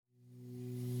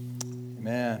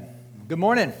Man, good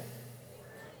morning.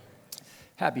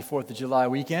 Happy 4th of July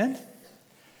weekend.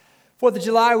 4th of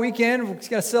July weekend, we're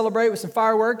just going to celebrate with some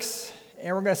fireworks,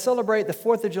 and we're going to celebrate the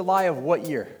 4th of July of what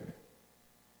year?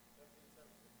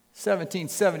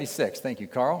 1776. Thank you,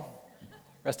 Carl.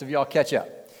 Rest of y'all catch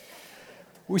up.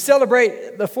 We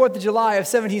celebrate the 4th of July of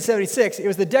 1776. It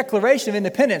was the Declaration of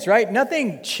Independence, right?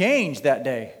 Nothing changed that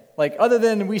day. Like, other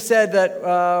than we said that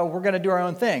we're going to do our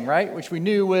own thing, right? Which we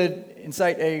knew would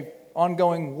incite a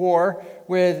ongoing war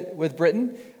with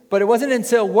Britain. But it wasn't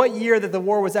until what year that the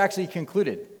war was actually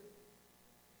concluded?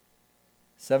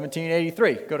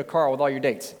 1783. Go to Carl with all your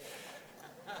dates.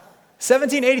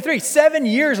 1783. 7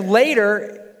 years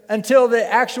later until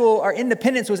our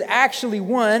independence was actually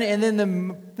won, and then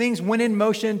the things went in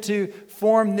motion to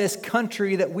form this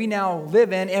country that we now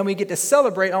live in, and we get to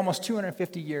celebrate almost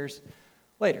 250 years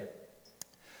later.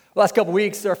 The last couple of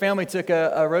weeks, our family took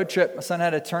a road trip. My son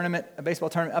had a baseball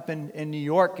tournament up in New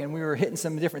York, and we were hitting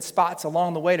some different spots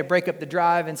along the way to break up the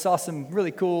drive and saw some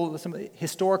really cool, some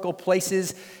historical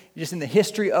places just in the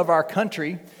history of our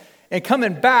country. And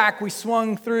coming back, we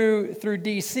swung through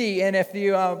D.C., and if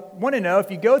you want to know,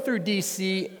 if you go through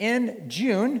D.C. in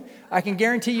June, I can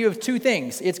guarantee you of two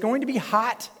things. It's going to be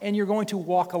hot, and you're going to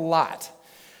walk a lot.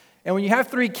 And when you have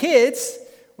 3 kids,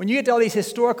 when you get to all these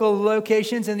historical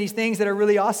locations and these things that are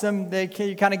really awesome,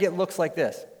 you kind of get looks like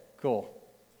this. Cool.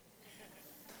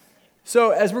 So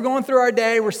as we're going through our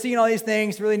day, we're seeing all these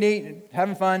things, really neat,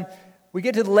 having fun. We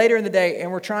get to later in the day,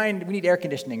 and we need air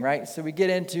conditioning, right? So we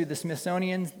get into the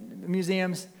Smithsonian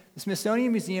Museums, the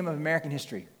Smithsonian Museum of American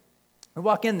History. We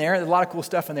walk in there, there's a lot of cool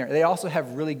stuff in there. They also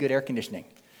have really good air conditioning.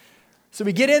 So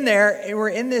we get in there, and we're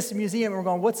in this museum, and we're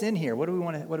going, what's in here? What do we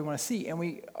want to see? And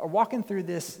we are walking through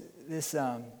this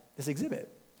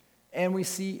exhibit, and we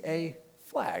see a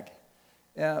flag.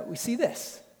 We see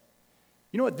this.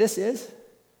 You know what this is?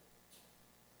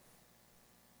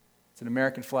 It's an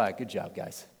American flag. Good job,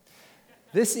 guys.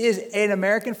 This is an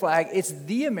American flag. It's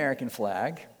the American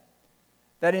flag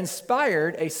that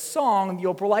inspired a song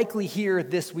you'll likely hear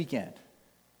this weekend,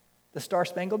 the Star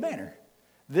Spangled Banner.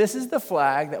 This is the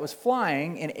flag that was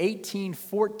flying in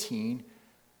 1814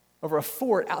 over a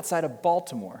fort outside of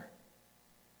Baltimore.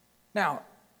 Now,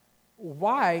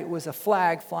 why was a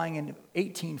flag flying in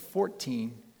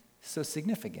 1814 so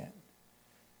significant?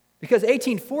 Because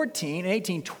 1814 and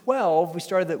 1812, we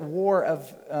started the War of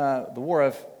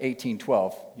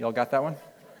 1812. Y'all got that one?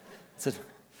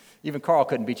 Even Carl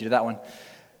couldn't beat you to that one.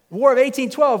 War of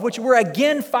 1812, which we're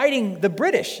again fighting the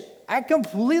British. I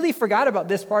completely forgot about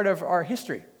this part of our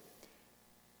history.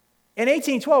 In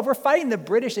 1812, we're fighting the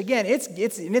British again. It's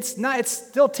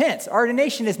still tense. Our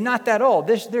nation is not that old.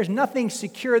 There's nothing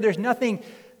secure. There's nothing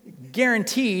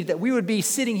guaranteed that we would be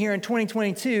sitting here in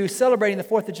 2022 celebrating the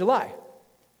 4th of July.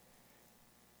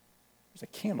 There's a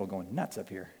candle going nuts up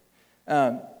here.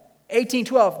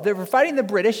 1812, they were fighting the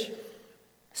British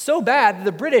so bad that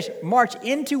the British marched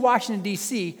into Washington,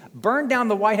 D.C., burned down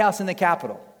the White House and the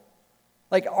Capitol.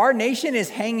 Like, our nation is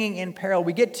hanging in peril.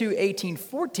 We get to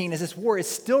 1814 as this war is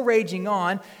still raging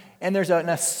on, and there's an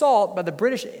assault by the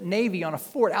British Navy on a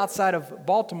fort outside of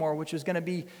Baltimore, which was going to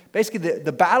be, basically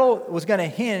the battle was going to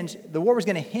hinge, the war was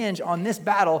going to hinge on this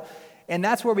battle, and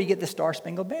that's where we get the Star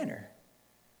Spangled Banner,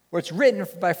 where it's written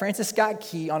by Francis Scott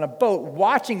Key on a boat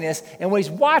watching this, and what he's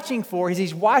watching for is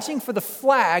he's watching for the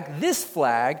flag, this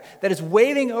flag, that is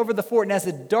waving over the fort, and as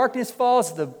the darkness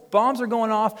falls, the bombs are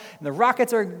going off, and the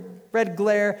rockets are red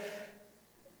glare.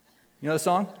 You know the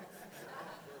song?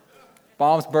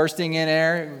 Bombs bursting in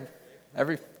air,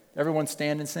 everyone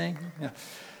stand and sing. Yeah.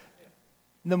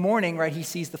 In the morning, right, he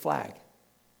sees the flag,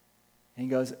 and he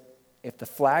goes, if the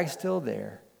flag's still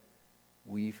there,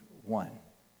 we've won.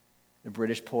 The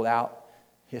British pulled out,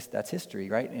 that's history,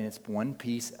 right? And it's one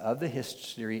piece of the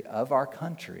history of our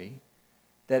country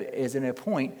that is in a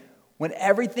point when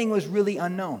everything was really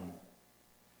unknown.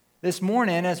 This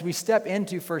morning, as we step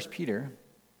into 1 Peter,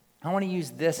 I want to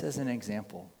use this as an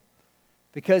example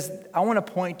because I want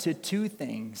to point to 2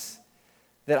 things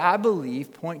that I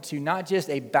believe point to not just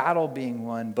a battle being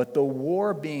won, but the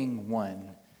war being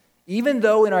won. Even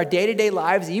though in our day-to-day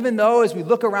lives, even though as we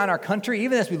look around our country,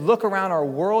 even as we look around our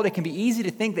world, it can be easy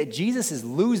to think that Jesus is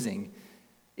losing,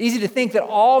 easy to think that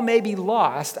all may be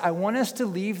lost, I want us to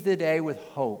leave the day with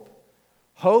hope.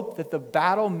 Hope that the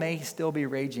battle may still be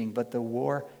raging, but the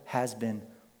war has been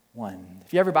won.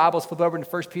 If you have your Bibles, flip over to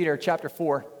 1 Peter chapter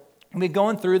 4. We've been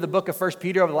going through the book of 1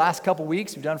 Peter over the last couple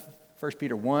weeks. We've done 1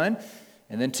 Peter 1,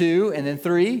 and then 2, and then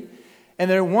 3. And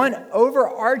there's one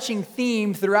overarching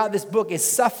theme throughout this book is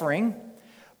suffering,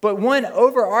 But one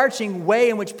overarching way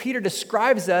in which Peter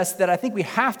describes us that I think we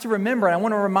have to remember, and I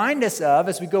want to remind us of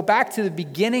as we go back to the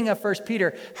beginning of 1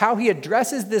 Peter, how he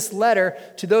addresses this letter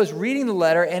to those reading the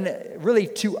letter and really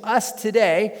to us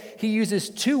today. He uses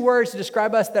two words to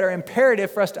describe us that are imperative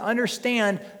for us to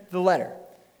understand the letter.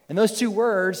 And those two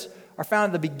words are found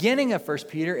at the beginning of 1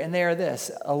 Peter, and they are this: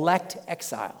 elect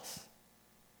exiles.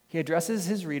 He addresses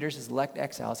his readers as elect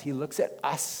exiles. He looks at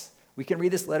us. We can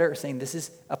read this letter saying this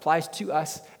applies to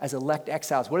us as elect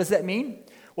exiles. What does that mean?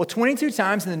 Well, 22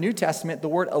 times in the New Testament, the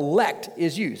word elect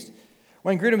is used.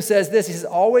 When Grudem says this, he says,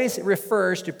 always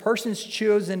refers to persons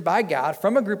chosen by God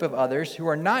from a group of others who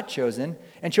are not chosen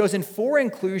and chosen for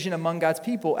inclusion among God's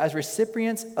people as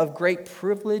recipients of great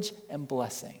privilege and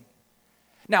blessing.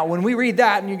 Now, when we read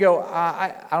that and you go,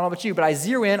 I don't know about you, but I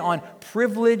zero in on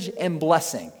privilege and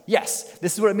blessing. Yes,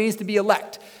 this is what it means to be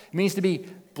elect. It means to be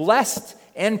blessed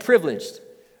and privileged.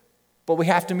 But we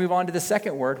have to move on to the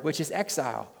second word, which is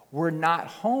exile. We're not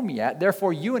home yet.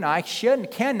 Therefore, you and I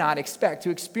cannot expect to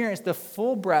experience the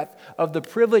full breadth of the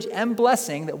privilege and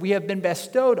blessing that we have been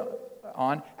bestowed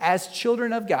on as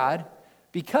children of God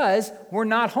because we're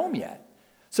not home yet.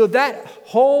 So that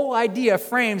whole idea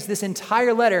frames this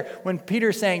entire letter when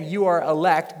Peter's saying you are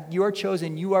elect, you are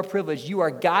chosen, you are privileged, you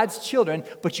are God's children,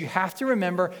 but you have to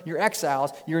remember you're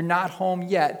exiles, you're not home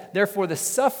yet. Therefore, the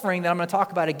suffering that I'm going to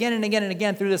talk about again and again and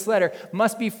again through this letter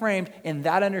must be framed in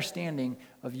that understanding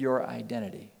of your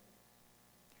identity.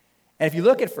 And if you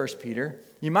look at 1 Peter,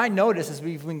 you might notice as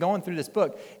we've been going through this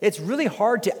book, it's really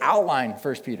hard to outline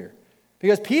 1 Peter.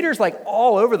 Because Peter's like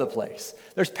all over the place.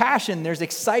 There's passion, there's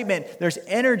excitement, there's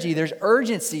energy, there's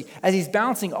urgency as he's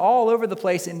bouncing all over the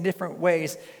place in different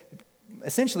ways,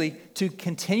 essentially to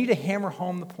continue to hammer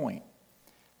home the point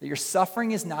that your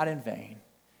suffering is not in vain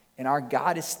and our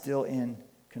God is still in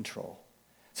control.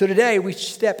 So today we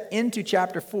step into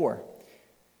chapter 4.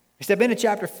 We step into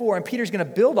chapter 4, and Peter's going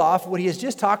to build off what he has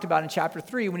just talked about in chapter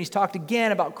 3 when he's talked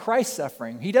again about Christ's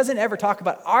suffering. He doesn't ever talk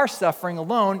about our suffering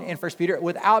alone in 1 Peter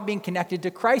without being connected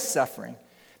to Christ's suffering.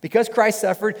 Because Christ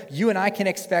suffered, you and I can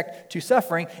expect to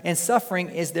suffering, and suffering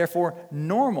is therefore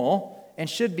normal and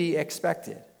should be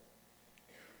expected.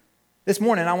 This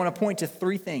morning, I want to point to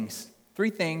three things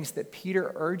that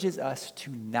Peter urges us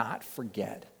to not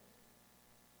forget.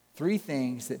 Three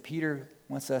things that Peter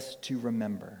wants us to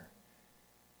remember.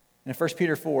 In 1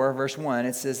 Peter 4, verse 1,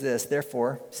 it says this: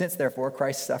 Since therefore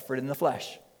Christ suffered in the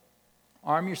flesh,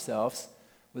 arm yourselves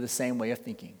with the same way of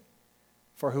thinking.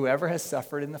 For whoever has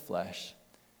suffered in the flesh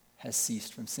has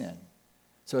ceased from sin,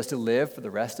 so as to live for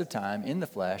the rest of time in the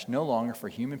flesh, no longer for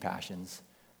human passions,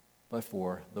 but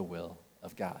for the will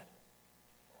of God.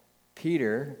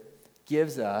 Peter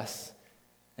gives us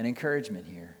an encouragement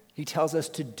here. He tells us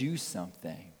to do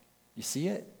something. You see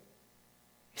it?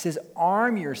 He says,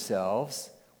 arm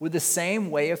yourselves with the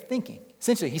same way of thinking.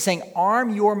 Essentially, he's saying,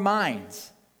 arm your minds.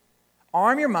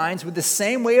 Arm your minds with the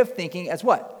same way of thinking as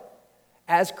what?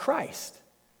 As Christ.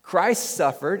 Christ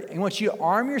suffered, and he wants you to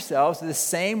arm yourselves with the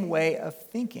same way of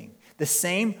thinking, the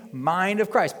same mind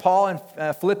of Christ. Paul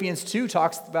in Philippians 2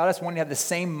 talks about us wanting to have the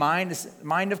same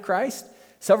mind of Christ.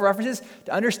 Several references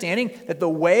to understanding that the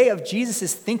way of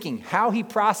Jesus' thinking, how he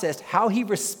processed, how he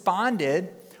responded,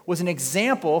 was an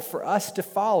example for us to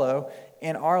follow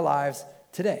in our lives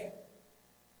today.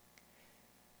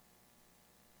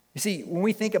 You see, when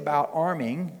we think about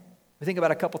arming, we think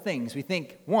about a couple things. We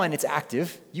think, one, it's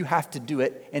active. You have to do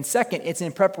it. And second, it's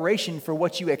in preparation for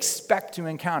what you expect to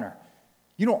encounter.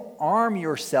 You don't arm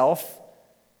yourself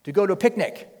to go to a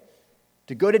picnic,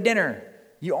 to go to dinner.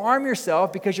 You arm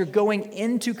yourself because you're going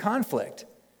into conflict.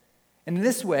 And in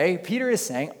this way, Peter is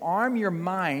saying, arm your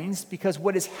minds because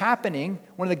what is happening,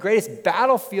 one of the greatest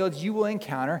battlefields you will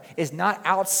encounter, is not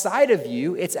outside of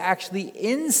you, it's actually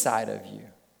inside of you.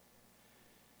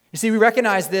 You see, we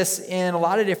recognize this in a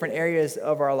lot of different areas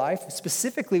of our life,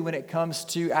 specifically when it comes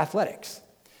to athletics.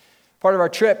 Part of our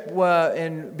trip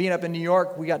in being up in New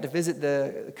York, we got to visit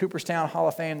the Cooperstown Hall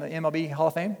of Fame, the MLB Hall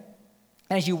of Fame.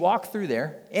 And as you walk through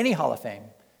there, any Hall of Fame,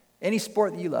 any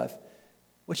sport that you love,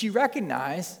 what you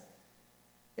recognize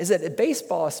is that in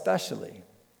baseball especially,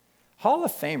 Hall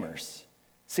of Famers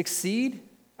succeed,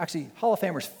 actually Hall of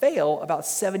Famers fail about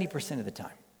 70% of the time.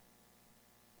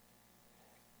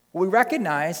 What we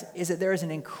recognize is that there is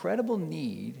an incredible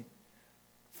need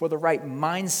for the right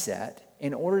mindset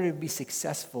in order to be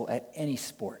successful at any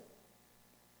sport.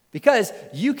 Because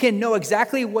you can know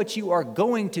exactly what you are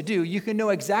going to do. You can know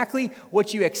exactly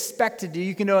what you expect to do.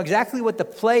 You can know exactly what the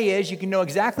play is. You can know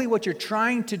exactly what you're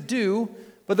trying to do.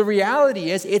 But the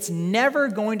reality is, it's never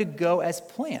going to go as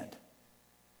planned.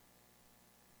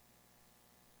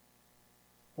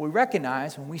 What we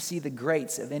recognize when we see the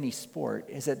greats of any sport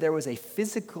is that there was a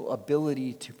physical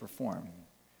ability to perform,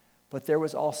 but there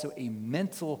was also a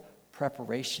mental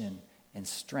preparation and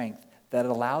strength that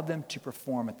allowed them to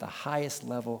perform at the highest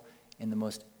level in the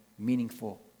most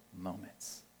meaningful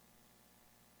moments.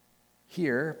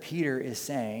 Here, Peter is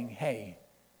saying, hey,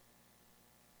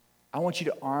 I want you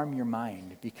to arm your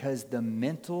mind, because the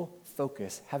mental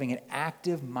focus, having an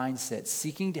active mindset,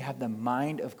 seeking to have the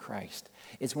mind of Christ,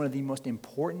 is one of the most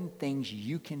important things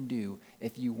you can do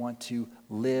if you want to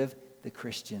live the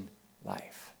Christian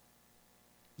life.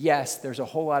 Yes, there's a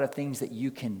whole lot of things that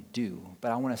you can do,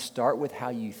 but I want to start with how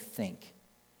you think.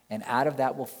 And out of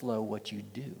that will flow what you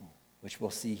do, which we'll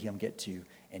see him get to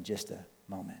in just a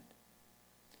moment.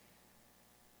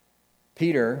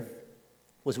 Peter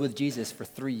was with Jesus for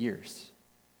 3 years.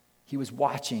 He was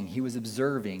watching, he was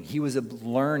observing, he was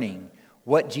learning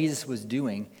what Jesus was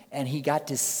doing, and he got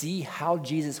to see how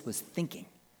Jesus was thinking,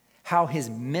 how his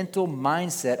mental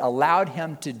mindset allowed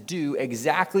him to do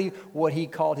exactly what he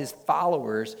called his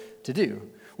followers to do.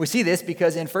 We see this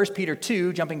because in 1 Peter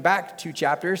 2, jumping back 2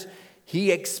 chapters,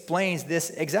 he explains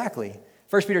this exactly.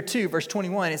 1 Peter 2, verse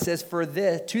 21, it says,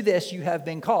 to this you have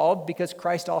been called, because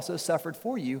Christ also suffered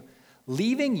for you,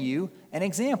 leaving you an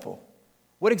example.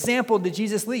 What example did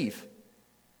Jesus leave?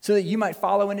 So that you might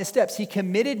follow in his steps. He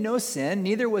committed no sin,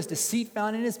 neither was deceit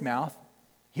found in his mouth.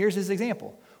 Here's his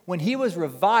example. When he was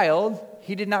reviled,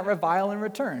 he did not revile in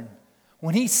return.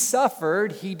 When he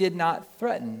suffered, he did not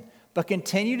threaten, but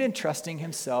continued entrusting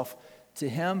himself to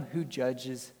him who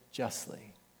judges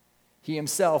justly. He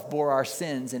himself bore our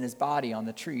sins in his body on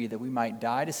the tree, that we might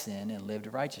die to sin and live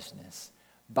to righteousness.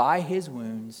 By his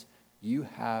wounds you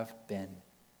have been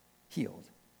healed.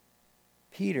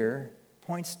 Peter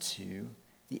points to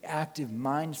the active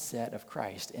mindset of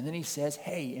Christ. And then he says,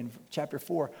 hey, in chapter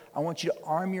 4, I want you to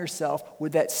arm yourself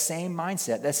with that same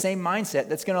mindset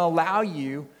that's going to allow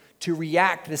you to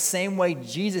react the same way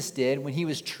Jesus did when he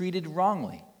was treated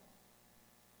wrongly.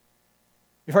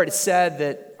 You've heard it said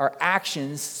that our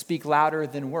actions speak louder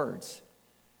than words.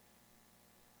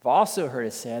 I've also heard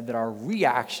it said that our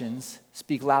reactions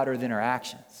speak louder than our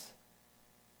actions.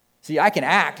 See, I can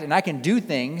act and I can do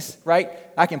things, right?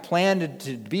 I can plan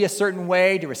to be a certain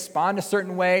way, to respond a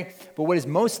certain way. But what is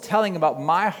most telling about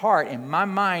my heart and my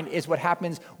mind is what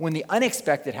happens when the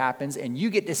unexpected happens and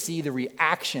you get to see the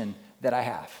reaction that I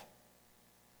have.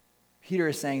 Peter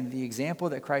is saying the example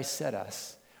that Christ set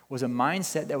us was a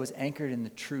mindset that was anchored in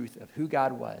the truth of who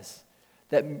God was,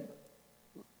 that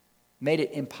made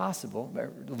it impossible,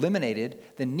 eliminated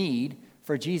the need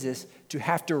for Jesus to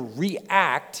have to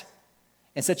react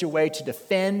in such a way to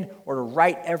defend or to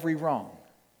right every wrong.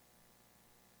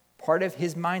 Part of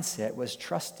his mindset was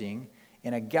trusting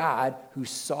in a God who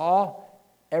saw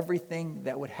everything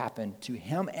that would happen to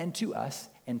him and to us,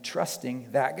 and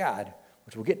trusting that God,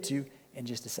 which we'll get to in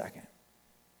just a second.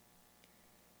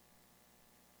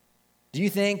 Do you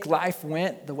think life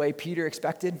went the way Peter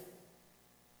expected?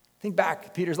 Think back to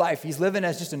Peter's life. He's living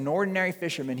as just an ordinary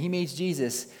fisherman. He meets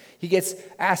Jesus. He gets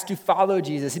asked to follow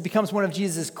Jesus. He becomes one of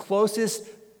Jesus' closest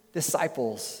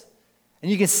disciples.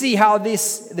 And you can see how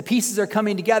the pieces are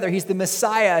coming together. He's the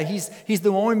Messiah. He's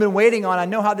the one we've been waiting on. I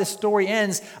know how this story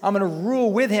ends. I'm going to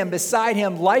rule with him, beside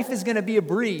him. Life is going to be a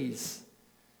breeze.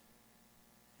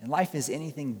 And life is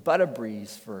anything but a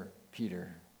breeze for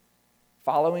Peter.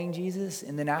 Following Jesus,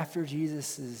 and then after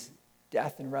Jesus'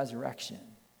 death and resurrection,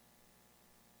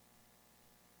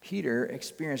 Peter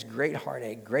experienced great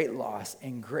heartache, great loss,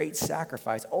 and great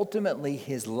sacrifice. Ultimately,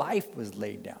 his life was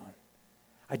laid down.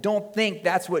 I don't think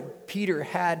that's what Peter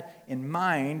had in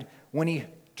mind when he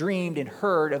dreamed and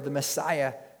heard of the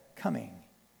Messiah coming.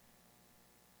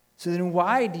 So then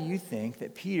why do you think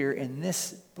that Peter in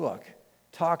this book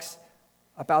talks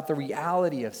about the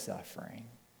reality of suffering,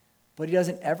 but he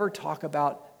doesn't ever talk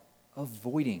about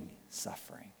avoiding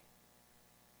suffering?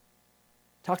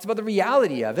 He talks about the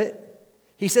reality of it.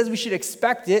 He says we should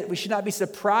expect it, we should not be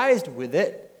surprised with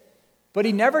it, but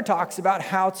he never talks about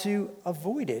how to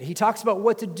avoid it. He talks about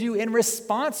what to do in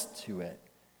response to it,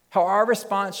 how our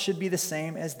response should be the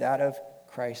same as that of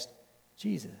Christ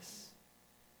Jesus.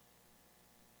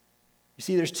 You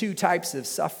see, there's 2 types of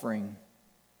suffering.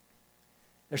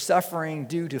 There's suffering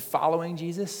due to following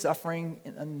Jesus, suffering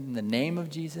in the name of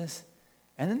Jesus,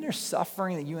 and then there's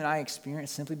suffering that you and I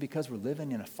experience simply because we're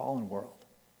living in a fallen world.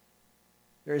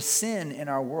 There is sin in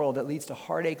our world that leads to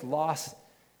heartache, loss,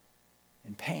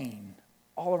 and pain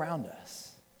all around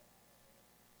us.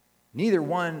 Neither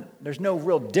one, there's no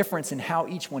real difference in how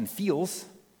each one feels.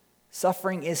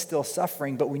 Suffering is still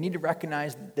suffering, but we need to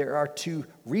recognize that there are 2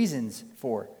 reasons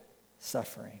for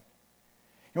suffering.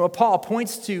 And what Paul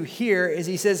points to here is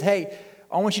he says, hey,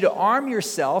 I want you to arm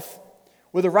yourself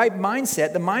with the right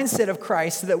mindset, the mindset of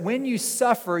Christ, so that when you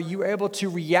suffer, you are able to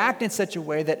react in such a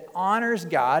way that honors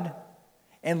God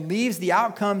and leaves the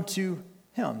outcome to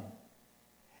Him.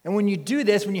 And when you do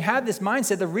this, when you have this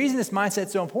mindset, the reason this mindset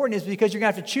is so important is because you're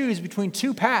going to have to choose between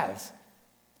two paths.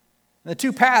 And the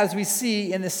two paths we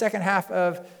see in the second half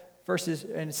of verse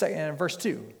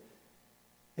 2.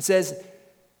 It says,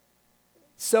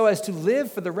 so as to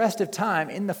live for the rest of time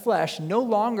in the flesh, no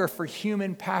longer for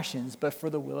human passions, but for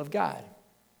the will of God.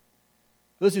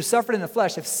 Those who suffered in the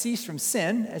flesh have ceased from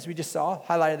sin, as we just saw,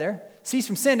 highlighted there. Cease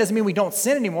from sin doesn't mean we don't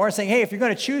sin anymore. It's saying, hey, if you're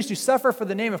going to choose to suffer for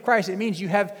the name of Christ, it means you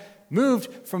have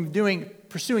moved from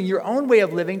pursuing your own way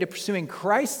of living to pursuing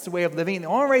Christ's way of living. And the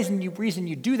only reason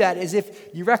you do that is if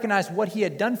you recognize what He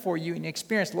had done for you and you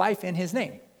experience life in His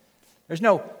name.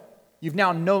 You've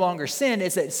now no longer sinned.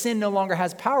 It's that sin no longer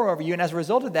has power over you. And as a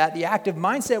result of that, the active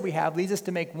mindset we have leads us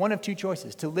to make one of two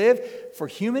choices: to live for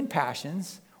human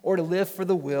passions or to live for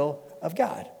the will of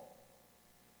God.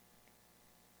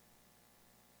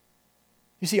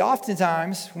 You see,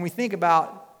 oftentimes when we think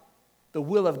about the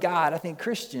will of God, I think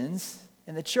Christians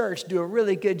in the church do a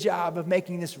really good job of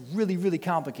making this really, really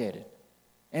complicated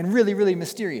and really, really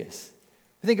mysterious.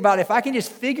 We think about, if I can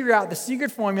just figure out the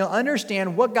secret formula,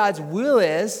 understand what God's will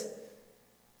is,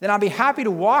 then I'll be happy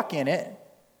to walk in it.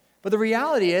 But the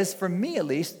reality is, for me at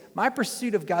least, my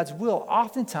pursuit of God's will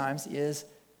oftentimes is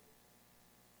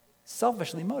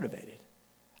selfishly motivated.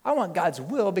 I want God's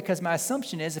will because my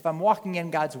assumption is if I'm walking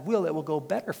in God's will, it will go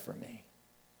better for me.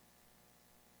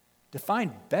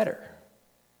 Define better.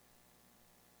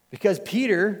 Because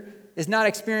Peter is not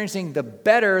experiencing the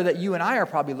better that you and I are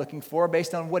probably looking for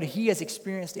based on what he has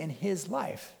experienced in his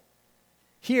life.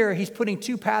 Here, he's putting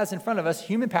two paths in front of us: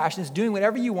 human passions, doing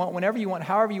whatever you want, whenever you want,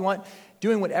 however you want,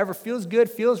 doing whatever feels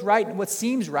good, feels right, and what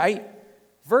seems right,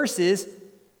 versus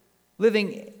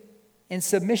living in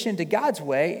submission to God's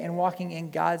way and walking in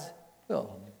God's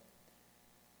will.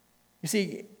 You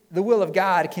see, the will of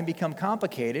God can become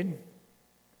complicated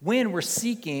when we're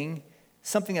seeking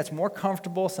something that's more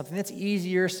comfortable, something that's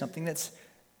easier, something that's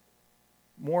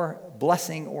more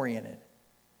blessing-oriented.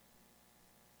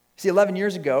 See, 11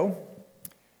 years ago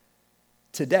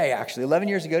today,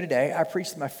 I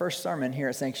preached my first sermon here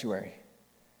at Sanctuary.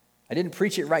 I didn't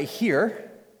preach it right here.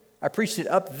 I preached it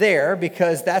up there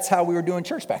because that's how we were doing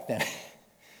church back then.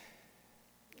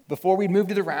 Before we'd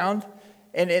moved it around.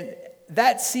 And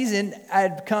that season,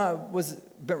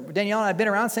 Danielle and I had been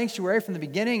around Sanctuary from the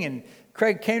beginning, and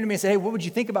Craig came to me and said, hey, what would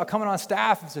you think about coming on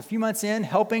staff? It's a few months in,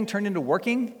 helping, turned into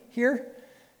working here.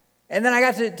 And then I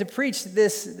got to preach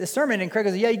this sermon, and Craig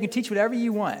goes, yeah, you can teach whatever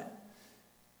you want.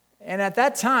 And at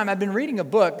that time, I'd been reading a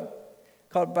book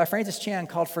by Francis Chan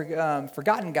called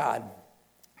Forgotten God.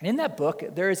 And in that book,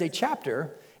 there is a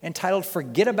chapter entitled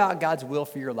Forget About God's Will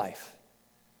for Your Life.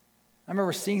 I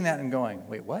remember seeing that and going,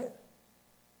 wait, what?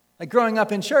 Like growing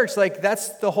up in church, like that's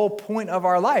the whole point of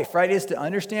our life, right? Is to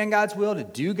understand God's will, to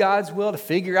do God's will, to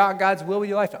figure out God's will with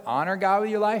your life, to honor God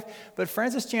with your life. But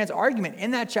Francis Chan's argument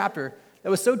in that chapter that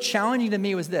was so challenging to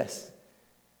me was this: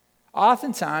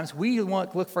 oftentimes we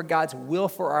look for God's will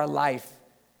for our life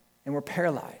and we're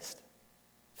paralyzed.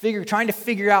 Trying to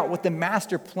figure out what the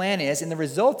master plan is, and the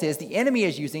result is the enemy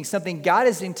is using something God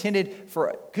has intended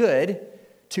for good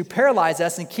to paralyze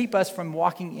us and keep us from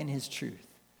walking in His truth.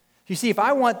 You see, if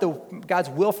I want God's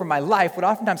will for my life, what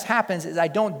oftentimes happens is I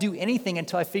don't do anything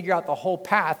until I figure out the whole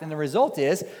path, and the result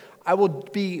is I will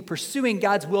be pursuing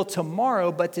God's will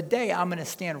tomorrow, but today I'm going to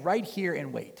stand right here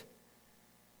and wait.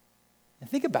 And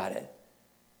think about it.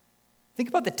 Think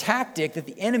about the tactic that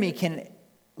the enemy can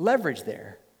leverage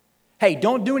there. Hey,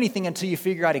 don't do anything until you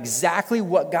figure out exactly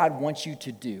what God wants you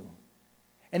to do.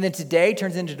 And then today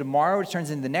turns into tomorrow, it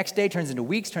turns into the next day, turns into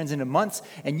weeks, turns into months,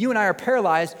 and you and I are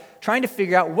paralyzed trying to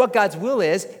figure out what God's will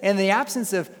is, and in the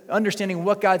absence of understanding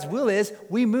what God's will is,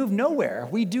 we move nowhere.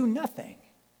 We do nothing.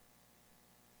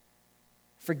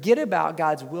 Forget about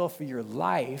God's will for your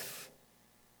life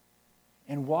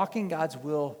and walk in God's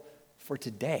will for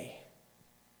today.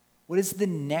 What is the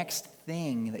next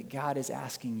thing that God is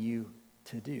asking you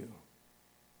to do?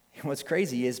 And what's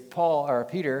crazy is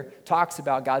Peter talks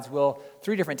about God's will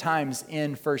 3 different times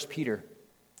in 1 Peter.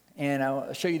 And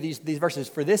I'll show you these verses.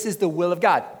 For this is the will of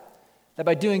God, that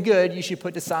by doing good you should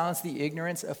put to silence the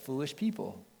ignorance of foolish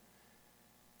people.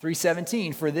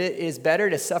 3:17, for it is better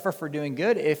to suffer for doing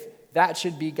good, if that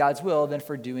should be God's will, than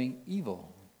for doing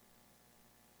evil.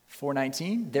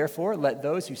 4:19, therefore let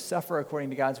those who suffer according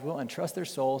to God's will entrust their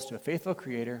souls to a faithful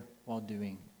Creator while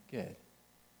doing good.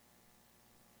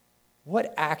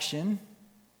 What action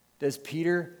does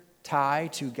Peter tie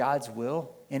to God's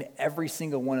will in every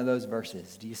single one of those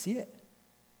verses. Do you see it?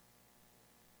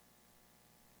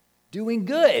 Doing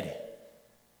good.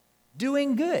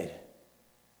 Doing good.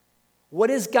 What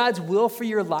is God's will for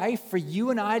your life? For you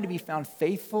and I to be found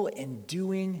faithful in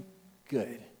doing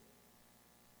good.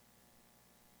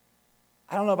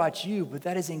 I don't know about you, but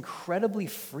that is incredibly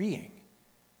freeing.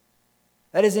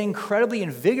 That is incredibly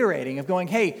invigorating of going,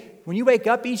 hey, when you wake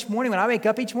up each morning, when I wake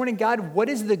up each morning, God, what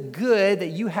is the good that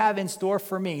you have in store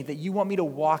for me, that you want me to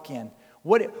walk in?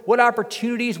 What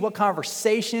opportunities, what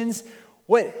conversations,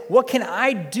 what can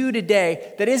I do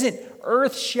today that isn't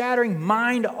earth-shattering,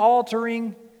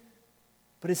 mind-altering,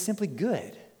 but is simply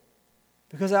good?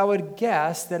 Because I would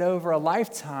guess that over a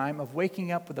lifetime of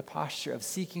waking up with the posture of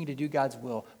seeking to do God's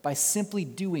will, by simply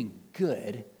doing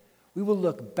good, we will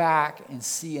look back and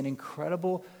see an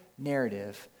incredible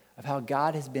narrative of how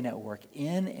God has been at work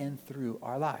in and through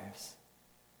our lives.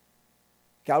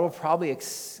 God will probably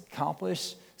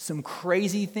accomplish some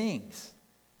crazy things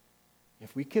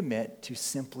if we commit to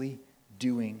simply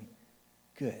doing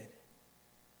good.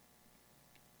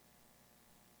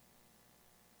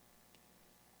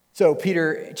 So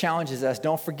Peter challenges us,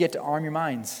 don't forget to arm your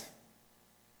minds,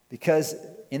 because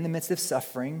in the midst of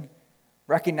suffering,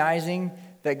 recognizing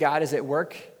that God is at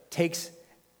work takes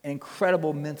an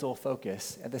incredible mental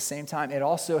focus. At the same time, it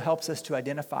also helps us to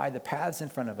identify the paths in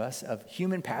front of us of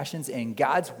human passions and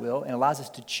God's will, and allows us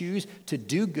to choose to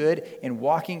do good in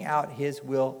walking out his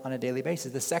will on a daily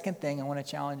basis. The second thing I want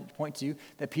to point to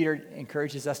that Peter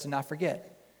encourages us to not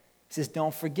forget. He says,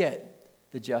 don't forget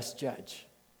the just judge.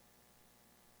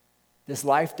 This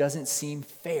life doesn't seem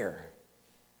fair.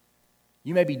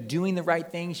 You may be doing the right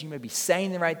things. You may be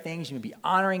saying the right things. You may be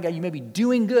honoring God. You may be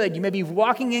doing good. You may be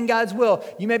walking in God's will.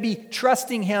 You may be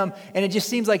trusting him, and it just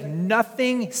seems like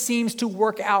nothing seems to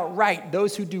work out right.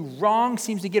 Those who do wrong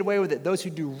seem to get away with it. Those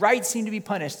who do right seem to be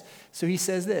punished. So he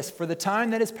says this, for the time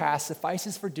that is past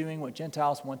suffices for doing what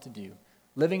Gentiles want to do,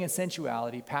 living in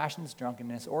sensuality, passions,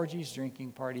 drunkenness, orgies,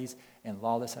 drinking parties, and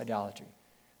lawless idolatry.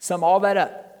 Sum all that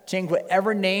up. Change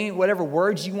whatever name, whatever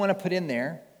words you want to put in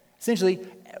there. Essentially,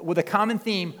 with a common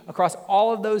theme across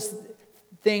all of those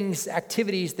things,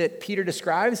 activities that Peter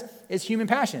describes, is human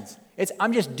passions. It's,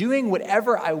 I'm just doing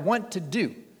whatever I want to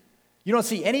do. You don't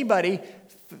see anybody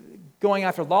going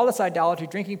after lawless idolatry,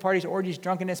 drinking parties, orgies,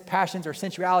 drunkenness, passions, or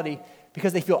sensuality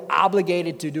because they feel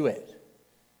obligated to do it.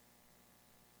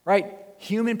 Right?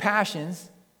 Human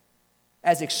passions,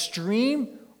 as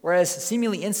extreme or as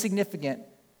seemingly insignificant,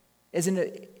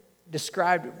 isn't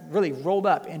described, really rolled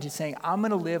up into saying, I'm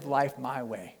going to live life my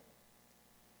way.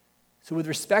 So with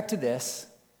respect to this,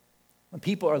 when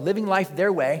people are living life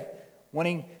their way,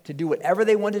 wanting to do whatever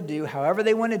they want to do, however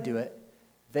they want to do it,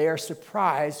 they are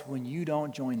surprised when you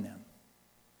don't join them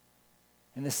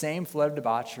in the same flood of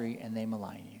debauchery, and they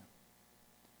malign you.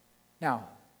 Now,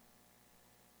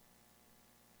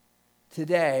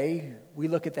 today, we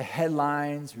look at the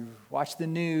headlines, we watch the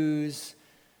news,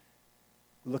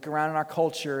 we look around in our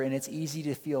culture, and it's easy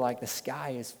to feel like the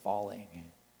sky is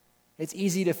falling. It's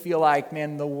easy to feel like,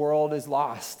 man, the world is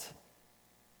lost.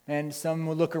 And some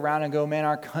will look around and go, man,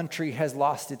 our country has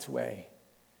lost its way.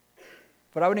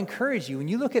 But I would encourage you, when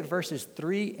you look at verses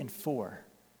 3 and 4,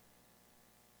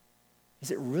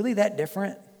 is it really that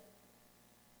different?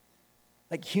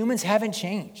 Like, humans haven't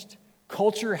changed.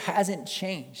 Culture hasn't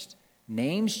changed.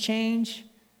 Names change.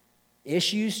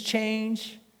 Issues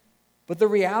change. But the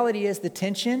reality is the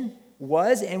tension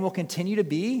was and will continue to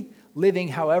be living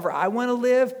however I want to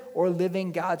live or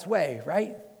living God's way,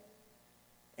 right?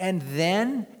 And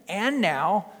then and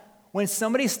now, when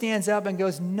somebody stands up and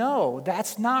goes, no,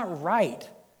 that's not right.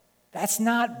 That's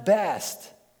not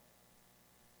best.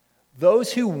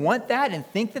 Those who want that and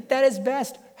think that that is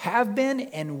best have been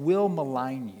and will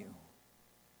malign you.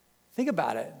 Think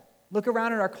about it. Look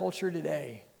around at our culture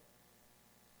today.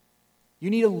 You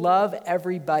need to love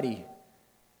everybody.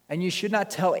 And you should not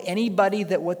tell anybody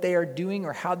that what they are doing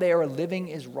or how they are living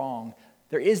is wrong.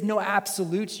 There is no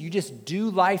absolutes. You just do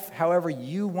life however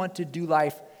you want to do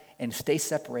life and stay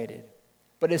separated.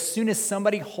 But as soon as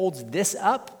somebody holds this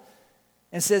up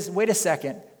and says, wait a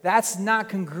second, that's not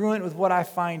congruent with what I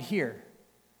find here.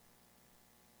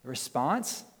 The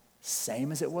response,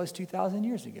 same as it was 2,000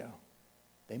 years ago.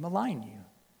 They malign you.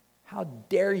 How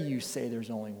dare you say there's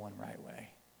only one right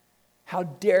way? How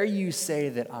dare you say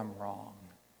that I'm wrong?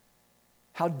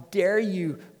 How dare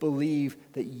you believe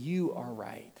that you are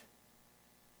right?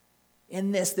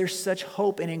 In this, there's such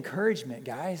hope and encouragement,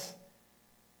 guys.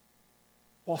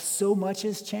 While so much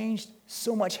has changed,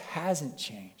 so much hasn't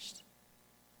changed.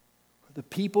 The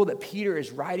people that Peter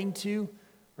is writing to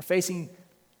are facing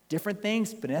Different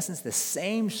things, but in essence, the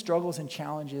same struggles and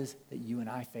challenges that you and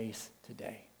I face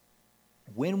today.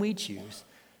 When we choose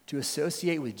to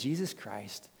associate with Jesus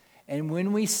Christ, and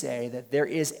when we say that there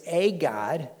is a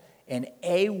God and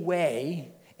a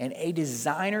way and a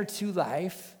designer to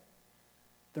life,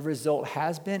 the result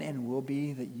has been and will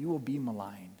be that you will be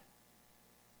maligned.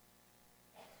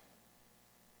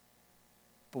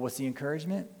 But what's the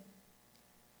encouragement?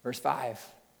 Verse 5,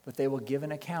 but they will give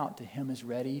an account to him as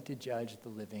ready to judge the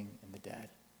living and the dead.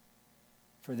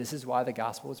 For this is why the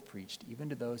gospel is preached, even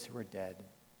to those who are dead,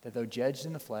 that though judged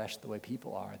in the flesh the way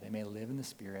people are, they may live in the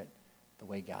spirit the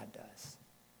way God does.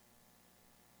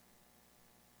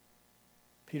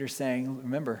 Peter's saying,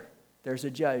 remember, there's a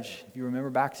judge. If you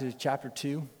remember back to chapter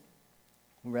 2,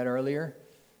 we read earlier,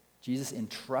 Jesus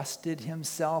entrusted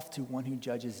himself to one who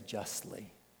judges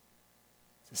justly.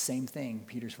 It's the same thing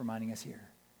Peter's reminding us here.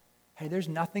 Hey, there's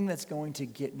nothing that's no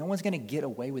one's going to get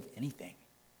away with anything.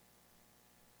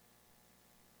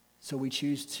 So we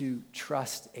choose to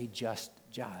trust a just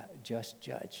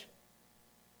judge.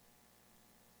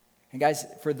 And guys,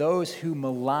 for those who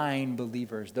malign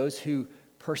believers, those who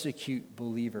persecute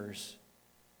believers,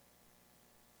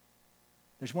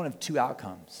 there's one of two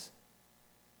outcomes.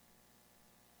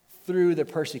 Through the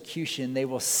persecution, they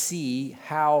will see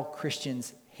how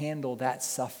Christians handle that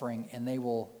suffering, and they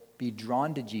will be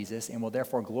drawn to Jesus and will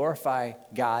therefore glorify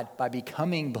God by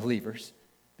becoming believers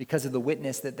because of the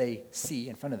witness that they see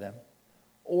in front of them.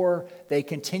 Or they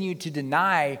continue to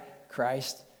deny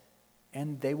Christ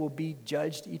and they will be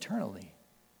judged eternally.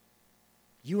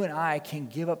 You and I can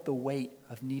give up the weight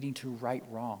of needing to right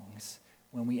wrongs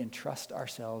when we entrust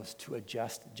ourselves to a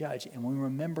just judge and when we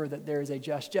remember that there is a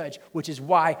just judge, which is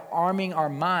why arming our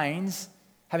minds,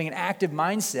 having an active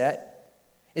mindset,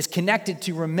 is connected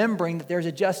to remembering that there's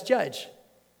a just judge.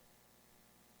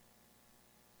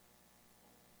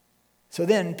 So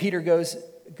then Peter goes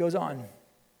on.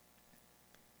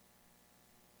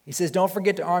 He says, don't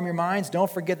forget to arm your minds.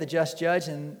 Don't forget the just judge.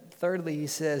 And thirdly, he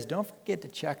says, don't forget to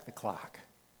check the clock.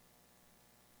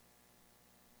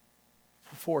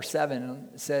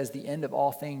 4:7 says, the end of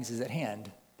all things is at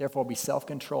hand. Therefore, be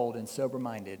self-controlled and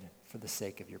sober-minded for the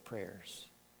sake of your prayers.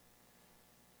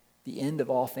 The end of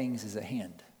all things is at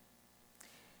hand.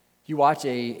 If you watch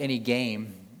any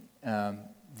game,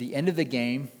 the end of the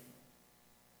game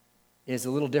is a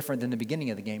little different than the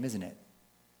beginning of the game, isn't it?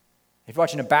 If you're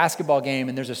watching a basketball game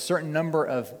and there's a certain number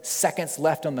of seconds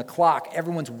left on the clock,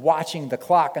 everyone's watching the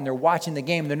clock and they're watching the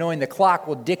game. They're knowing the clock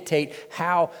will dictate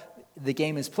how the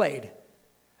game is played.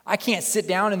 I can't sit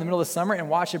down in the middle of the summer and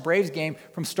watch a Braves game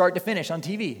from start to finish on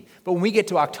TV. But when we get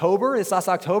to October, this last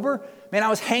October, man, I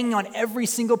was hanging on every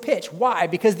single pitch. Why?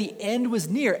 Because the end was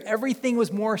near. Everything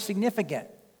was more significant.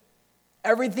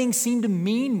 Everything seemed to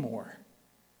mean more.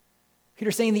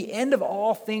 Peter's saying the end of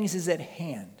all things is at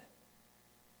hand.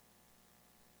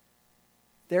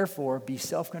 Therefore, be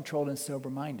self-controlled and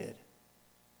sober-minded.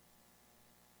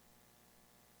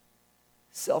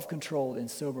 Self-controlled and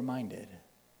sober-minded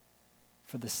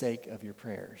for the sake of your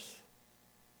prayers.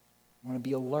 You want to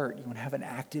be alert. You want to have an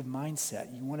active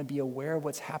mindset. You want to be aware of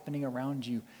what's happening around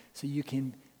you so you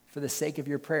can, for the sake of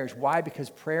your prayers. Why? Because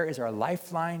prayer is our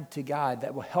lifeline to God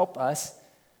that will help us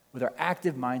with our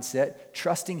active mindset,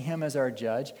 trusting him as our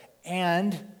judge,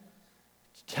 and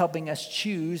helping us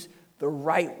choose the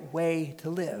right way to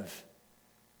live.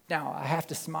 Now, I have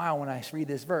to smile when I read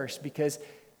this verse because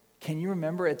can you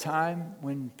remember a time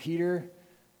when Peter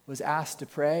was asked to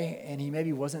pray and he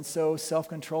maybe wasn't so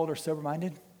self-controlled or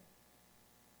sober-minded?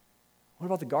 What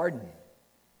about the garden?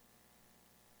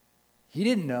 He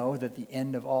didn't know that the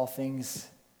end of all things,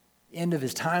 end of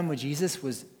his time with Jesus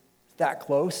was that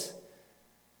close.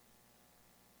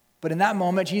 But in that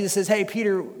moment, Jesus says, hey,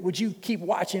 Peter, would you keep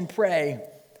watch and pray?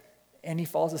 And he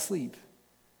falls asleep.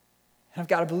 And I've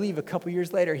got to believe a couple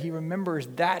years later, he remembers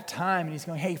that time and he's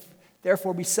going, hey,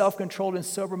 therefore be self-controlled and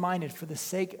sober-minded for the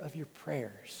sake of your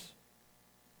prayers.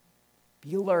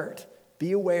 Be alert.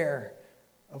 Be aware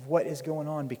of what is going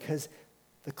on because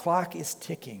the clock is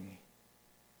ticking.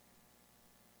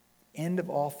 End of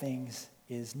all things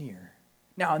is near.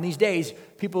 Now, in these days,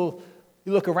 you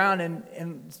look around and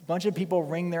a bunch of people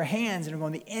wring their hands and are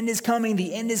going, the end is coming,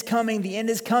 the end is coming, the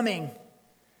end is coming.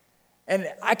 And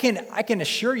I can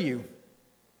assure you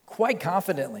quite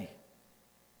confidently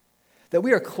that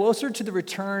we are closer to the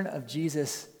return of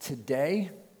Jesus today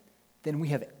than we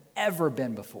have ever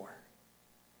been before.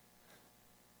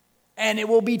 And it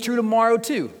will be true tomorrow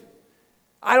too.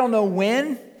 I don't know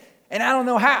when, and I don't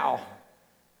know how.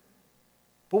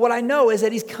 But what I know is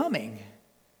that he's coming.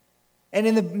 And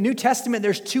in the New Testament,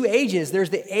 there's two ages. There's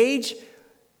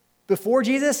the before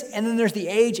Jesus, and then there's the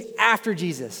age after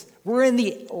Jesus. We're in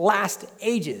the last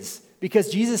ages because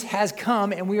Jesus has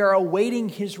come and we are awaiting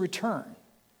his return.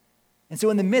 And so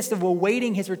in the midst of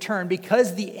awaiting his return,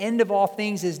 because the end of all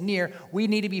things is near, we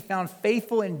need to be found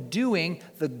faithful in doing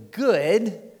the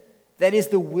good that is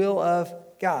the will of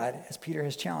God, as Peter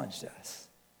has challenged us.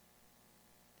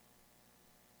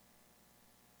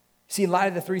 See, in light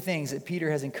of the three things that Peter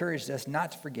has encouraged us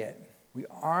not to forget, we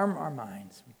arm our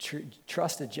minds, we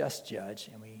trust a just judge,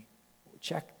 and we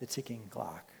check the ticking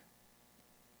clock.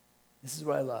 This is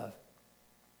what I love.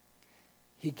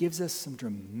 He gives us some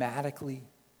dramatically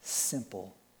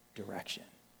simple direction.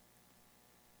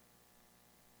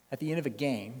 At the end of a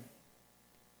game,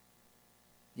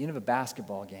 the end of a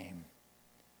basketball game,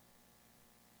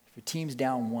 if your team's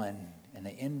down 1 and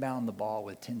they inbound the ball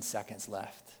with 10 seconds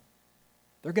left,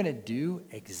 they're going to do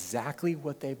exactly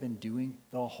what they've been doing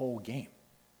the whole game.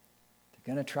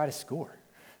 They're going to try to score,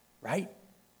 right?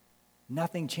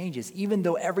 Nothing changes. Even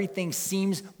though everything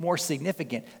seems more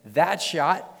significant, that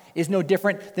shot is no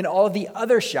different than all of the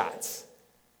other shots.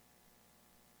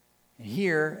 And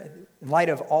here, in light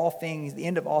of all things, the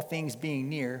end of all things being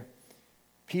near,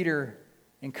 Peter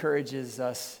encourages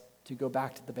us to go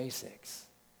back to the basics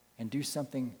and do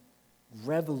something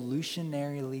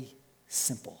revolutionarily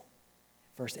simple.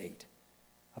 Verse 8,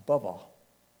 above all,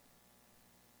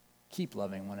 keep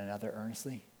loving one another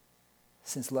earnestly,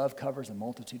 since love covers a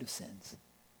multitude of sins.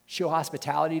 Show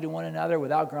hospitality to one another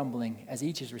without grumbling. As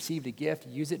each has received a gift,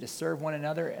 use it to serve one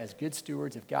another as good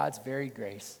stewards of God's varied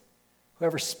grace.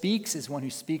 Whoever speaks is one who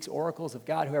speaks oracles of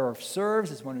God. Whoever serves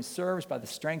is one who serves by the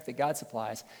strength that God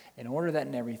supplies, in order that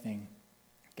in everything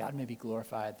God may be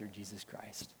glorified through Jesus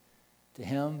Christ. To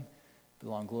him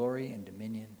belong glory and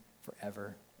dominion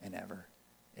forever and ever.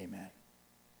 Amen.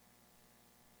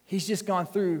 He's just gone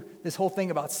through this whole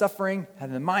thing about suffering,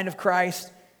 having the mind of Christ,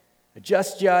 a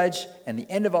just judge, and the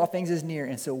end of all things is near.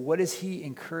 And so what does he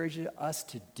encourage us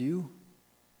to do?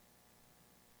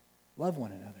 Love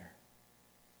one another.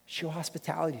 Show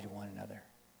hospitality to one another.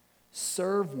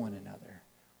 Serve one another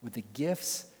with the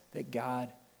gifts that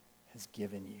God has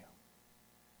given you.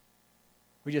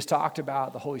 We just talked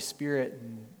about the Holy Spirit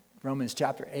in Romans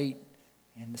chapter 8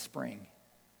 in the spring.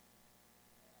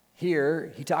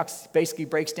 Here, he basically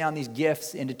breaks down these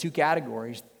gifts into two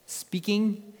categories,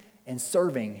 speaking and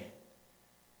serving.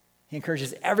 He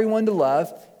encourages everyone to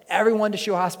love, everyone to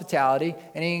show hospitality,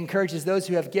 and he encourages those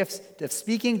who have gifts of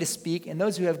speaking to speak, and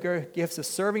those who have gifts of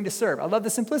serving to serve. I love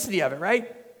the simplicity of it,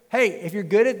 right? Hey, if you're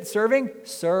good at serving,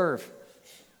 serve.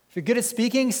 If you're good at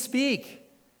speaking, speak.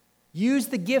 Use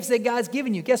the gifts that God's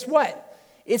given you. Guess what?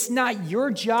 It's not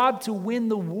your job to win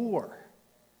the war.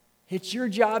 It's your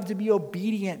job to be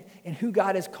obedient in who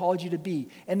God has called you to be.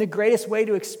 And the greatest way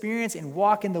to experience and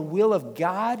walk in the will of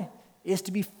God is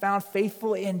to be found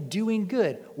faithful in doing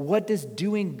good. What does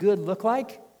doing good look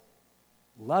like?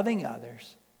 Loving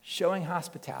others, showing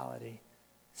hospitality,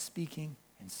 speaking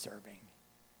and serving.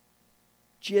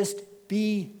 Just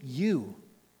be you.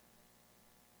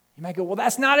 You might go, well,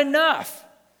 that's not enough.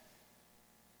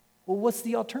 Well, what's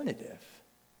the alternative?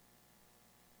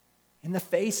 In the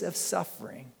face of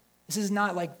suffering, this is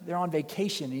not like they're on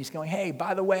vacation and he's going, hey,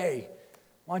 by the way,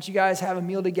 why don't you guys have a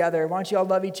meal together? Why don't you all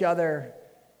love each other?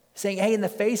 Saying, hey, in the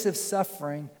face of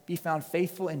suffering, be found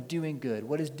faithful in doing good.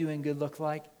 What does doing good look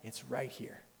like? It's right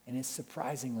here, and it's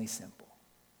surprisingly simple.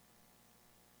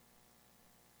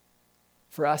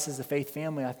 For us as a faith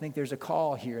family, I think there's a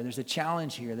call here. There's a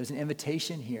challenge here. There's an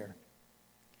invitation here.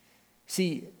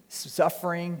 See,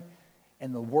 suffering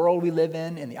and the world we live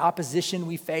in and the opposition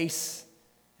we face,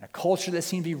 a culture that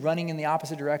seems to be running in the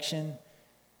opposite direction.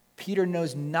 Peter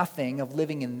knows nothing of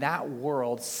living in that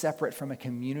world separate from a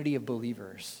community of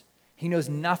believers. He knows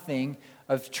nothing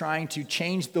of trying to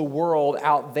change the world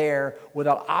out there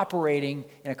without operating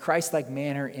in a Christ-like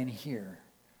manner in here,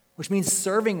 which means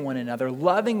serving one another,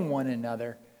 loving one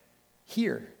another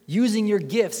here, using your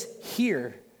gifts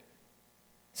here.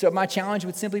 So my challenge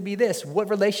would simply be this: what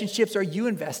relationships are you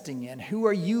investing in? Who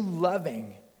are you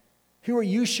loving? Who are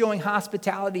you showing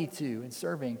hospitality to and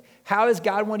serving? How does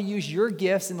God want to use your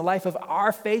gifts in the life of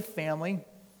our faith family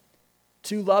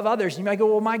to love others? You might go,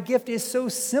 well, my gift is so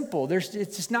simple. It's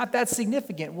just not that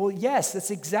significant. Well, yes,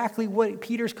 that's exactly what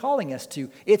Peter's calling us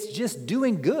to. It's just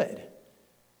doing good.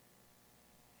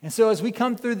 And so as we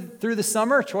come through the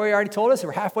summer, Troy already told us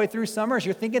we're halfway through summer. As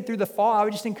you're thinking through the fall, I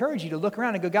would just encourage you to look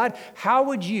around and go, God, how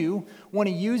would you want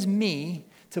to use me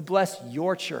to bless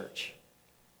your church?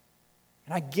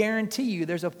 And I guarantee you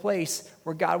there's a place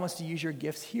where God wants to use your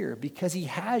gifts here because he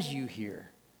has you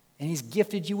here. And he's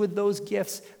gifted you with those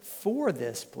gifts for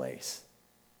this place.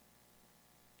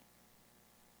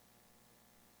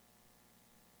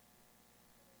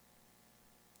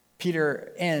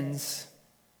 Peter ends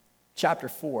chapter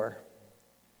 4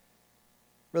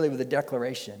 really with a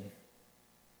declaration.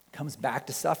 Comes back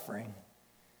to suffering.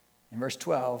 In verse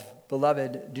 12,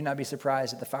 beloved, do not be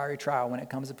surprised at the fiery trial when it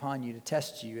comes upon you to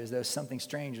test you as though something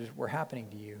strange were happening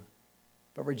to you.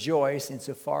 But rejoice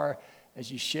insofar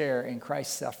as you share in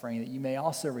Christ's suffering, that you may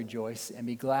also rejoice and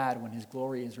be glad when his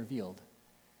glory is revealed.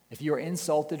 If you are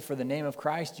insulted for the name of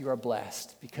Christ, you are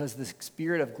blessed, because the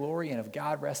Spirit of glory and of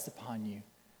God rests upon you.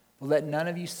 But let none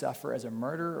of you suffer as a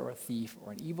murderer or a thief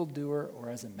or an evildoer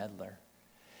or as a meddler.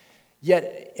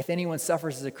 Yet, if anyone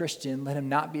suffers as a Christian, let him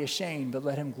not be ashamed, but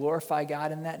let him glorify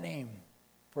God in that name.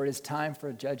 For it is time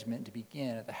for judgment to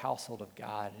begin at the household of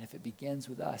God. And if it begins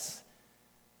with us,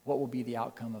 what will be the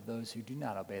outcome of those who do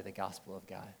not obey the gospel of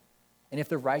God? And if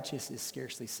the righteous is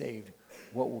scarcely saved,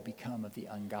 what will become of the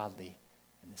ungodly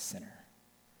and the sinner?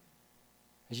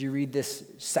 As you read this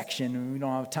section, we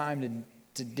don't have time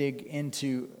to dig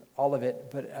into all of it,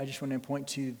 but I just want to point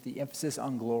to the emphasis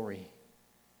on glory.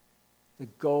 The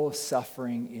goal of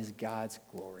suffering is God's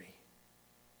glory.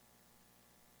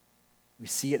 We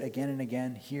see it again and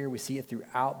again here. We see it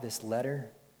throughout this letter.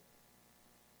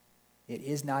 It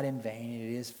is not in vain.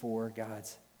 It is for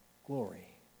God's glory.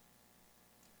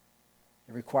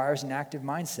 It requires an active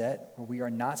mindset where we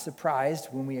are not surprised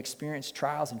when we experience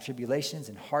trials and tribulations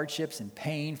and hardships and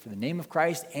pain for the name of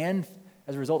Christ and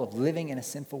as a result of living in a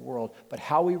sinful world. But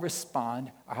how we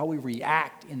respond or how we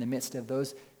react in the midst of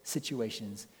those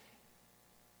situations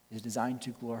is designed to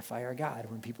glorify our God.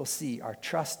 When people see our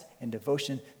trust and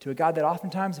devotion to a God that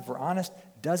oftentimes, if we're honest,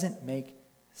 doesn't make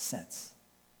sense.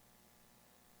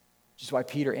 Which is why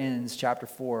Peter ends chapter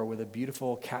 4 with a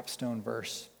beautiful capstone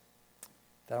verse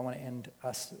that I want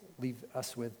to leave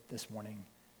us with this morning.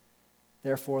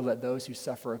 Therefore, let those who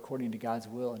suffer according to God's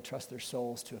will entrust their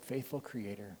souls to a faithful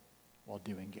Creator while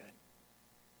doing good.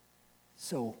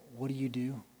 So, what do you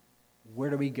do?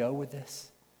 Where do we go with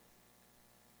this?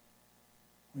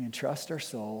 We entrust our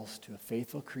souls to a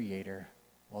faithful Creator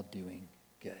while doing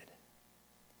good.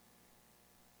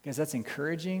 Guys, that's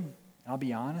encouraging. I'll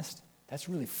be honest, that's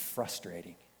really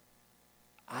frustrating.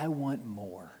 I want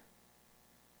more.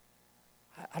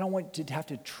 I don't want to have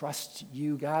to trust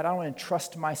you, God. I don't want to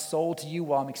trust my soul to you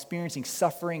while I'm experiencing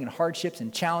suffering and hardships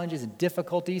and challenges and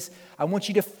difficulties. I want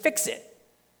you to fix it.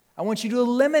 I want you to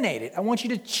eliminate it. I want you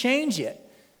to change it.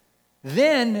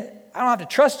 Then I don't have to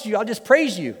trust you. I'll just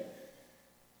praise you.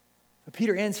 But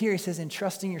Peter ends here. He says,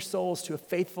 entrusting your souls to a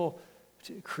faithful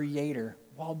Creator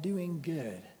while doing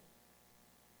good.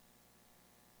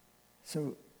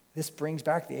 So this brings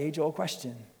back the age-old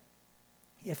question.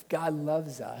 If God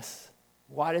loves us,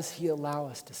 why does he allow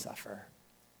us to suffer?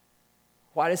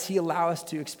 Why does he allow us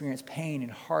to experience pain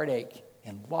and heartache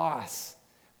and loss,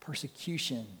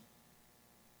 persecution?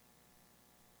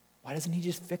 Why doesn't he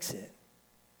just fix it?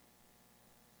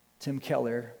 Tim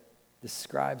Keller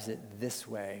describes it this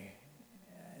way,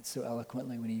 so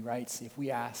eloquently when he writes, if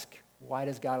we ask, why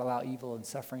does God allow evil and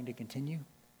suffering to continue?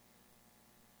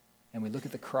 And we look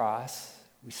at the cross,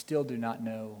 we still do not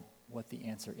know what the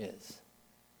answer is.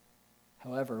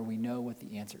 However, we know what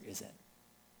the answer isn't.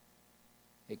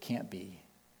 It can't be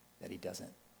that he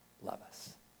doesn't love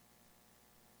us.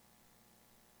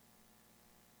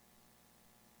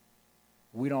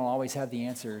 We don't always have the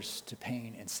answers to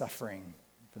pain and suffering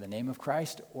for the name of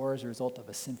Christ or as a result of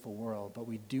a sinful world, but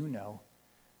we do know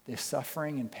the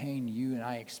suffering and pain you and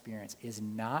I experience is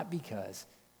not because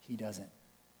he doesn't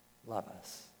love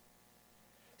us.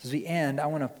 So as we end, I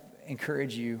want to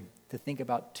encourage you to think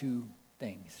about two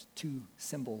things, two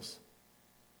symbols.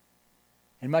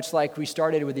 And much like we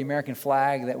started with the American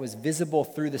flag that was visible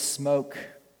through the smoke,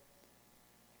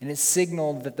 and it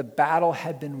signaled that the battle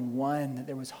had been won, that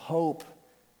there was hope,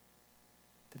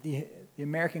 that the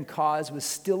American cause was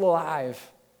still alive.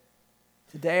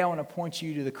 Today I want to point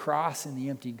you to the cross and the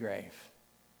empty grave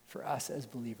for us as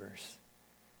believers.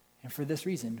 And for this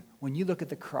reason, when you look at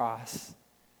the cross,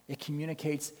 it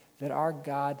communicates that our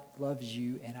God loves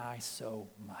you and I so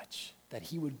much that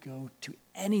he would go to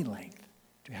any length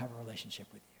to have a relationship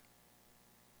with you.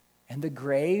 And the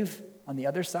grave on the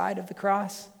other side of the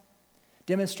cross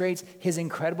demonstrates his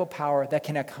incredible power that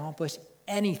can accomplish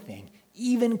anything,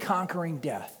 even conquering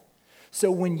death.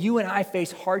 So when you and I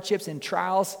face hardships and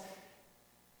trials,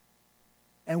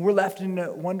 and we're left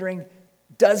wondering,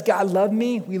 does God love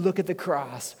me? We look at the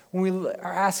cross. When we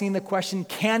are asking the question,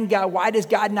 why does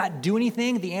God not do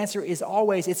anything? The answer is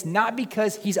always, it's not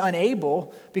because he's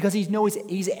unable, because he knows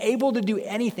he's able to do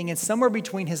anything. And somewhere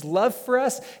between his love for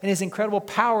us and his incredible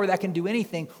power that can do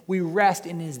anything, we rest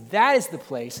in that is the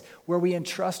place where we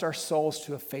entrust our souls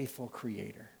to a faithful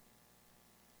Creator.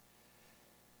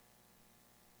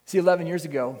 See, 11 years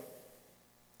ago,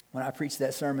 when I preached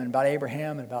that sermon about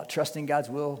Abraham and about trusting God's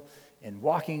will and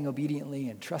walking obediently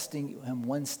and trusting him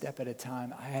one step at a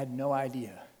time, I had no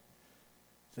idea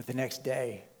that the next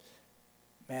day,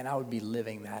 man, I would be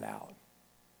living that out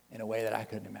in a way that I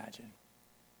couldn't imagine.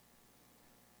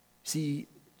 See,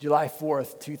 July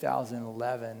 4th,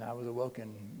 2011, I was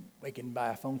awakened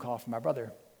by a phone call from my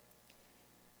brother.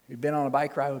 He'd been on a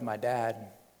bike ride with my dad,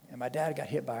 and my dad got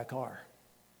hit by a car.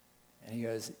 And he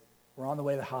goes, we're on the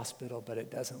way to the hospital, but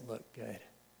it doesn't look good.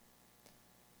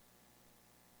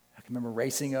 I can remember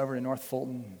racing over to North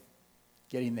Fulton,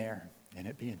 getting there, and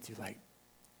it being too late.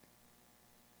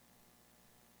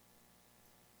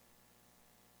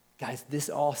 Guys, this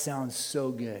all sounds so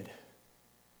good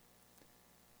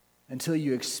until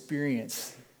you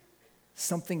experience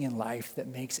something in life that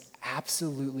makes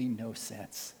absolutely no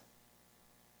sense.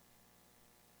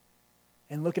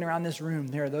 And looking around this room,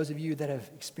 there are those of you that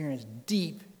have experienced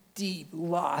deep, deep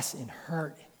loss and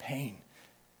hurt and pain,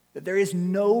 that there is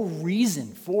no reason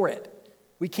for it.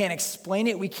 We can't explain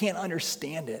it. We can't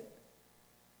understand it.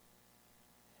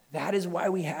 That is why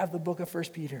we have the book of 1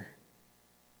 Peter.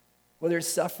 Whether it's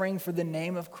suffering for the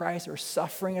name of Christ or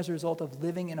suffering as a result of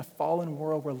living in a fallen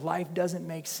world where life doesn't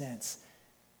make sense,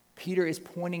 Peter is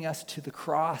pointing us to the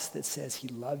cross that says he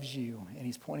loves you, and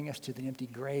he's pointing us to the empty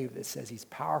grave that says he's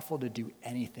powerful to do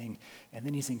anything. And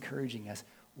then he's encouraging us,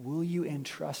 will you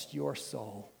entrust your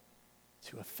soul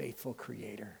to a faithful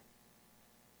creator?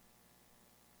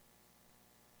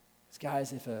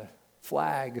 Guys, if a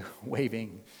flag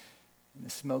waving in the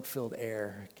smoke-filled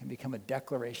air can become a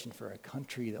declaration for a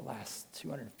country that lasts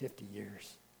 250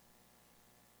 years,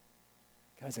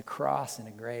 guys, a cross and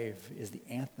a grave is the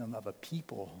anthem of a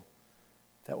people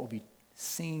that will be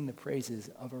singing the praises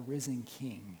of a risen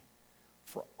king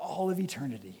for all of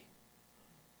eternity.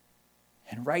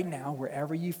 And right now,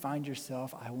 wherever you find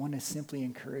yourself, I want to simply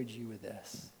encourage you with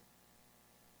this.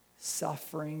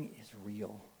 Suffering is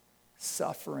real.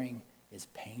 Suffering is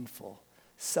painful.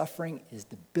 Suffering is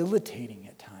debilitating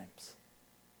at times.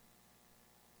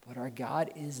 But our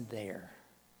God is there.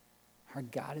 Our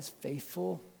God is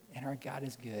faithful, and our God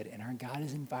is good, and our God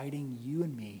is inviting you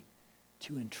and me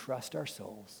to entrust our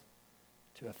souls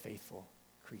to a faithful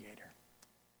creator.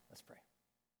 Let's pray.